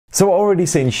So already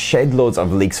seeing shed loads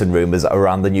of leaks and rumours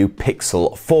around the new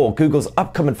Pixel 4, Google's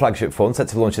upcoming flagship phone set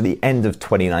to launch at the end of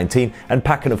 2019 and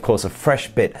packing of course a fresh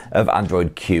bit of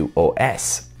Android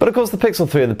QoS. But of course the Pixel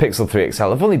 3 and the Pixel 3 XL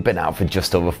have only been out for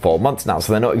just over 4 months now,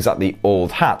 so they're not exactly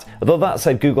old hat, although that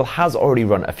said Google has already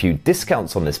run a few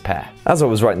discounts on this pair. As I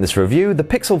was writing this review, the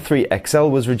Pixel 3 XL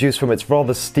was reduced from its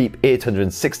rather steep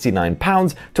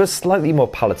 £869 to a slightly more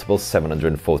palatable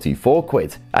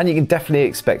 £744. And you can definitely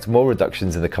expect more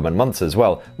reductions in the coming months as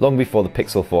well, long before the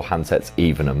Pixel 4 handsets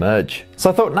even emerge.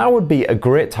 So I thought now would be a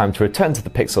great time to return to the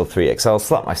Pixel 3 XL,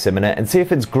 slap my SIM in it and see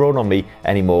if it's grown on me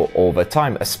anymore over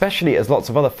time, especially as lots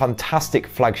of other fantastic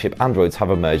flagship Androids have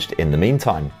emerged in the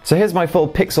meantime. So here's my full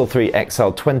Pixel 3 XL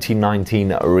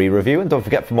 2019 re-review, and don't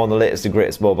forget for more on the latest and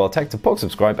greatest mobile tech to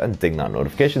subscribe and ding that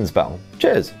notifications bell.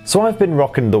 Cheers! So I've been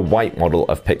rocking the white model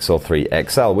of Pixel 3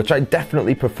 XL, which I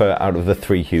definitely prefer out of the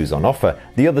three hues on offer,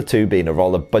 the other two being a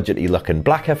rather budgety looking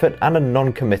black effort and a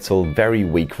non-committal, very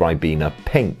weak Ribena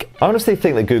pink. I honestly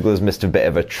think that Google has missed a bit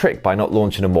of a trick by not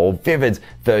launching a more vivid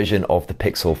version of the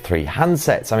Pixel 3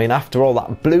 handsets. I mean, after all,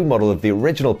 that blue model of the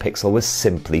original Pixel was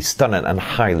simply stunning and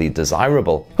highly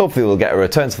desirable. Hopefully we'll get a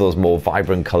return to those more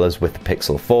vibrant colours with the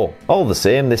Pixel 4. All the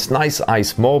same, this nice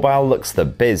ice mobile looks the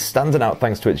biz, standing out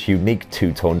thanks to its unique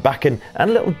two-tone backing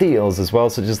and little deals as well,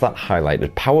 such as that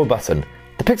highlighted power button.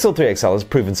 The Pixel 3 XL has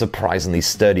proven surprisingly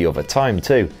sturdy over time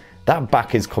too. That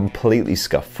back is completely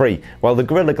scuff-free, while the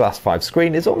Gorilla Glass 5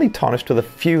 screen is only tarnished with a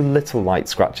few little light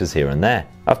scratches here and there.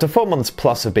 After 4 months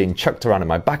plus of being chucked around in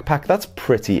my backpack, that's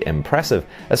pretty impressive,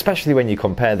 especially when you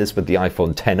compare this with the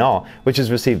iPhone XR, which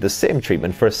has received the same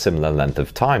treatment for a similar length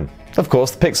of time. Of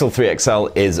course, the Pixel 3 XL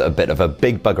is a bit of a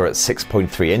big bugger at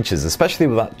 6.3 inches, especially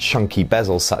with that chunky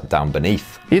bezel sat down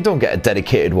beneath. You don't get a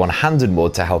dedicated one-handed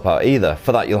mode to help out either.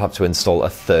 For that you'll have to install a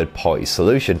third-party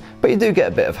solution, but you do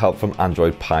get a bit of help from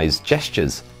Android Pie's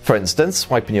gestures. For instance,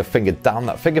 swiping your finger down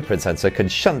that fingerprint sensor can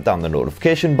shunt down the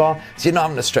notification bar, so you're not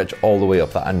having to stretch all the way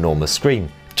up that enormous screen.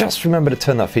 Just remember to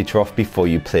turn that feature off before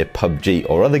you play PubG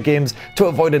or other games to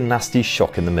avoid a nasty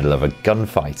shock in the middle of a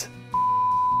gunfight.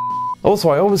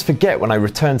 Also, I always forget when I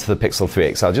return to the Pixel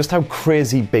 3 XL just how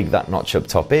crazy big that notch up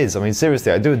top is. I mean,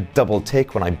 seriously, I do a double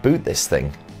take when I boot this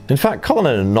thing. In fact, calling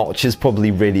it a notch is probably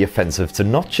really offensive to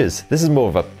notches. This is more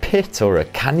of a pit or a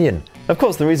canyon. Of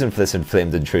course, the reason for this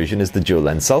inflamed intrusion is the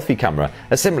dual-lens selfie camera,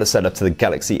 a similar setup to the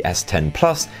Galaxy S10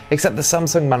 Plus, except the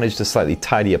Samsung managed a slightly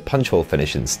tidier punch-hole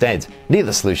finish instead.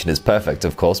 Neither solution is perfect,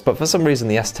 of course, but for some reason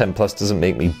the S10 Plus doesn't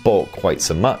make me balk quite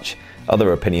so much.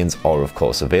 Other opinions are of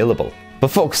course available.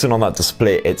 But focusing on that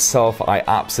display itself, I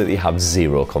absolutely have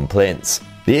zero complaints.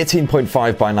 The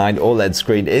 18.5:9 OLED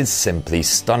screen is simply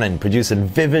stunning, producing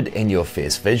vivid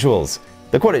in-your-face visuals.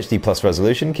 The Quad HD Plus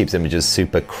resolution keeps images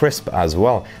super crisp as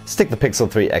well. Stick the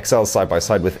Pixel 3 XL side by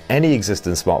side with any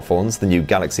existing smartphones, the new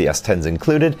Galaxy S10s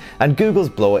included, and Google's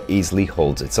blower easily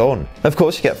holds its own. Of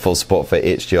course, you get full support for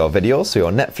HDR video, so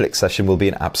your Netflix session will be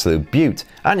an absolute beaut,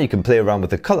 and you can play around with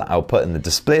the colour output in the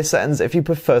display settings if you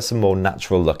prefer some more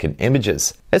natural looking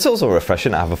images. It's also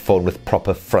refreshing to have a phone with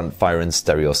proper front-firing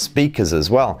stereo speakers as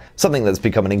well, something that's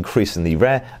becoming increasingly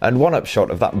rare, and one upshot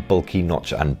of that bulky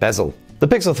notch and bezel. The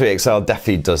Pixel 3 XL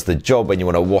definitely does the job when you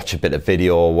want to watch a bit of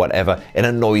video or whatever in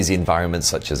a noisy environment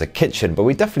such as a kitchen, but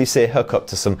we definitely say hook up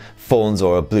to some phones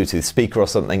or a Bluetooth speaker or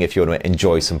something if you want to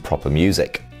enjoy some proper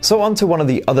music. So on to one of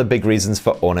the other big reasons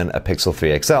for owning a Pixel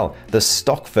 3 XL, the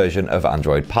stock version of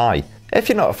Android Pie. If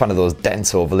you're not a fan of those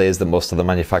dense overlays that most of the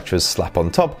manufacturers slap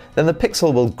on top, then the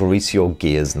Pixel will grease your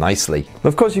gears nicely.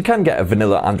 Of course, you can get a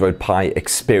vanilla Android Pie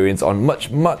experience on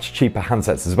much cheaper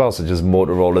handsets as well, such as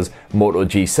Motorola's Moto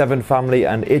G7 family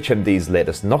and HMD's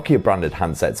latest Nokia branded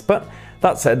handsets, but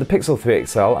that said, the Pixel 3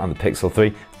 XL and the Pixel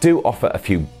 3 do offer a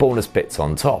few bonus bits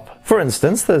on top. For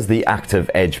instance, there's the active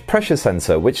edge pressure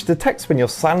sensor, which detects when you're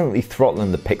silently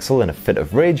throttling the Pixel in a fit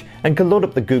of rage and can load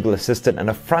up the Google Assistant in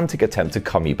a frantic attempt to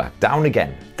calm you back down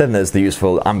again. Then there's the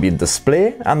useful ambient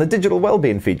display and the digital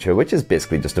wellbeing feature, which is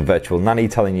basically just a virtual nanny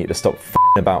telling you to stop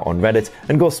f***ing about on Reddit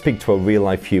and go speak to a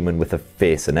real-life human with a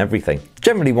face and everything.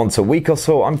 Generally once a week or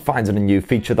so, I'm finding a new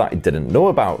feature that I didn't know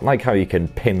about, like how you can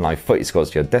pin live footy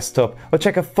scores to your desktop or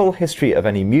check a full history of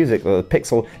any music that the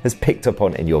Pixel has picked up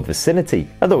on in your vicinity.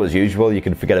 Although as usual, you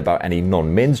can forget about any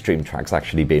non-mainstream tracks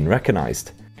actually being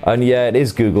recognised. And yeah, it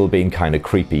is Google being kinda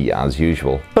creepy as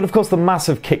usual. But of course the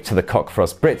massive kick to the cock for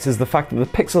us Brits is the fact that the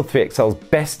Pixel 3 XL's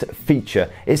best feature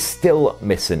is still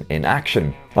missing in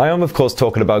action. I am of course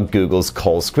talking about Google's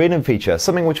call screening feature,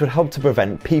 something which would help to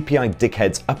prevent PPI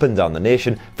dickheads up and down the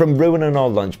nation from ruining our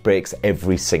lunch breaks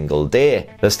every single day.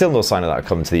 There's still no sign of that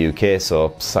coming to the UK,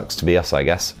 so sucks to be us, I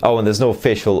guess. Oh, and there's no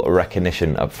facial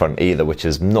recognition up front either, which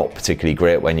is not particularly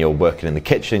great when you're working in the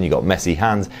kitchen, you've got messy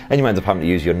hands, and you end up having to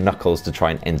use your knuckles to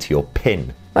try and enter your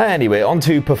PIN. Anyway, on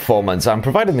to performance, and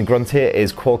providing the grunt here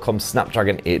is Qualcomm's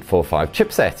Snapdragon 845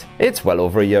 chipset. It's well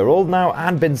over a year old now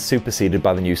and been superseded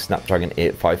by the new Snapdragon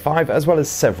 855 as well as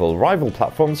several rival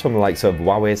platforms from the likes of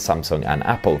Huawei, Samsung and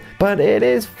Apple, but it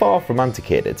is far from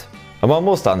antiquated. And while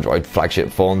most Android flagship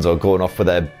phones are going off with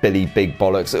their Billy Big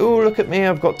Bollocks, "Ooh, look at me,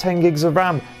 I've got 10 gigs of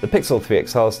RAM," the Pixel 3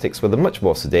 XL sticks with a much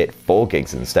more sedate 4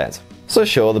 gigs instead. So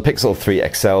sure, the Pixel 3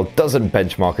 XL doesn't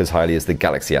benchmark as highly as the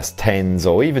Galaxy S10s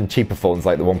or even cheaper phones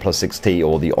like the OnePlus 6T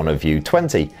or the Honor View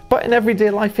 20, but in everyday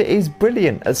life it is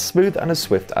brilliant, as smooth and as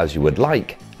swift as you would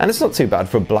like. And it's not too bad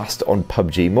for a blast on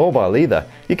PubG Mobile either.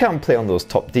 You can play on those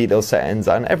top detail settings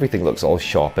and everything looks all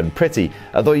sharp and pretty,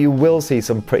 although you will see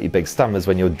some pretty big stammers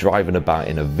when you're driving about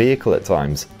in a vehicle at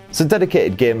times. So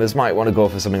dedicated gamers might want to go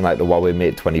for something like the Huawei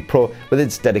Mate 20 Pro with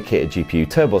its dedicated GPU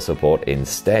turbo support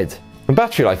instead. And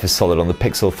battery life is solid on the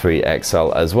Pixel 3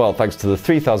 XL as well, thanks to the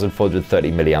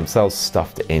 3430 mAh cells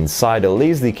stuffed inside. It'll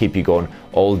easily keep you going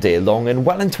all day long and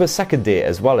well into a second day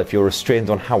as well if you're restrained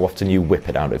on how often you whip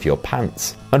it out of your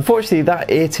pants. Unfortunately,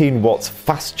 that 18 watts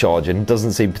fast charging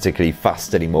doesn't seem particularly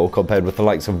fast anymore compared with the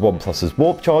likes of OnePlus's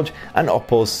Warp Charge and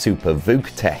Oppo's Super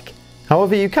VOOC tech.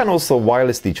 However, you can also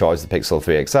wirelessly charge the Pixel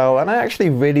 3 XL, and I actually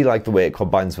really like the way it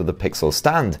combines with the Pixel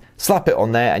stand. Slap it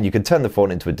on there and you can turn the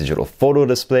phone into a digital photo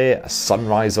display, a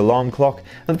sunrise alarm clock,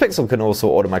 and the Pixel can also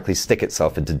automatically stick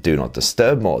itself into Do Not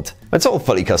Disturb mode. It's all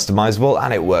fully customizable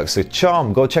and it works with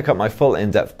charm. Go check out my full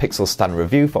in-depth Pixel stand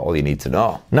review for all you need to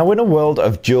know. Now, in a world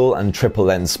of dual and triple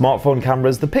lens smartphone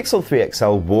cameras, the Pixel 3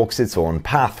 XL walks its own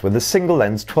path with a single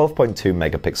lens 12.2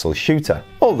 megapixel shooter.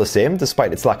 All the same,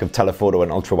 despite its lack of telephoto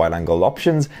and ultra-wide angle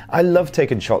options, I love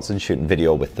taking shots and shooting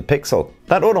video with the Pixel.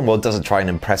 That auto mode doesn't try and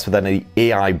impress with any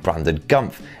AI branded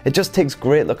gumph, it just takes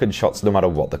great looking shots no matter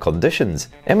what the conditions.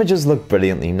 Images look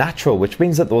brilliantly natural, which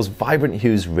means that those vibrant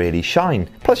hues really shine.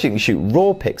 Plus you can shoot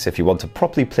raw pics if you want to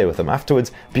properly play with them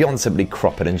afterwards, beyond simply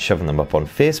cropping and shoving them up on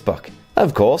Facebook.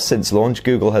 Of course, since launch,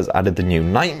 Google has added the new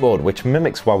night mode, which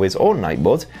mimics Huawei's own night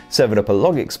mode, serving up a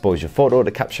long exposure photo to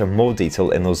capture more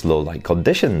detail in those low light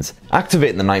conditions.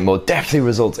 Activating the night mode definitely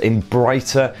results in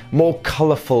brighter, more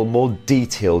colourful, more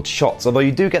detailed shots, although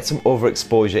you do get some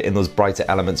overexposure in those brighter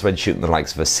elements when shooting the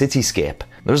likes of a cityscape.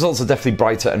 The results are definitely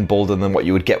brighter and bolder than what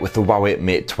you would get with the Huawei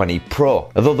Mate 20 Pro,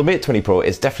 although the Mate 20 Pro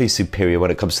is definitely superior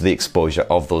when it comes to the exposure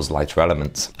of those lighter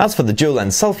elements. As for the dual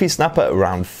lens selfie snapper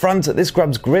around front, this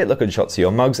grabs great looking shots of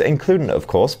your mugs, including of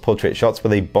course portrait shots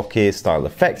with a bokeh style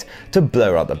effect to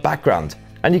blur out the background.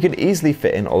 And you can easily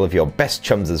fit in all of your best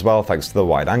chums as well thanks to the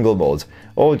wide angle mode,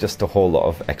 or just a whole lot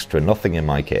of extra nothing in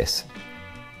my case.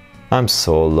 I'm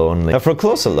so lonely. Now, for a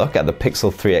closer look at the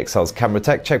Pixel 3 XL's camera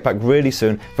tech, check back really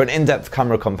soon for an in-depth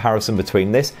camera comparison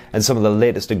between this and some of the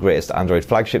latest and greatest Android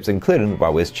flagships, including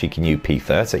Huawei's cheeky new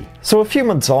P30. So a few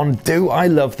months on, do I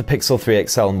love the Pixel 3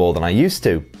 XL more than I used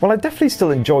to? Well, I definitely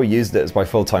still enjoy using it as my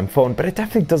full-time phone, but it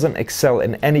definitely doesn't excel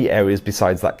in any areas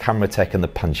besides that camera tech and the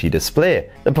punchy display.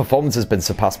 The performance has been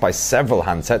surpassed by several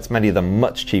handsets, many of them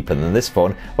much cheaper than this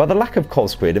phone, while the lack of call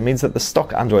screening means that the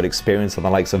stock Android experience on the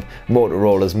likes of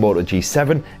Motorola's Moto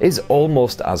G7 is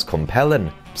almost as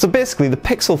compelling. So basically, the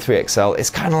Pixel 3 XL is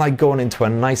kind of like going into a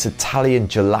nice Italian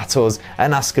gelatos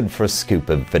and asking for a scoop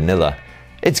of vanilla.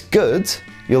 It's good,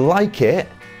 you'll like it,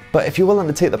 but if you're willing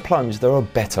to take the plunge, there are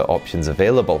better options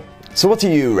available. So what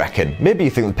do you reckon? Maybe you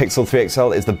think the Pixel 3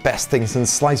 XL is the best thing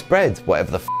since sliced bread,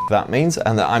 whatever the f that means,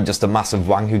 and that I'm just a massive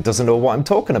wang who doesn't know what I'm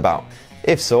talking about.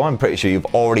 If so, I'm pretty sure you've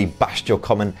already bashed your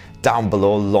comment down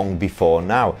below long before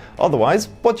now. Otherwise,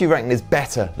 what do you reckon is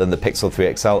better than the Pixel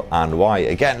 3 XL and why?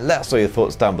 Again, let us know your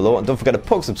thoughts down below, and don't forget to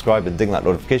poke subscribe and ding that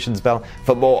notifications bell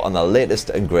for more on the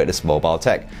latest and greatest mobile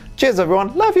tech. Cheers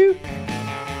everyone, love you!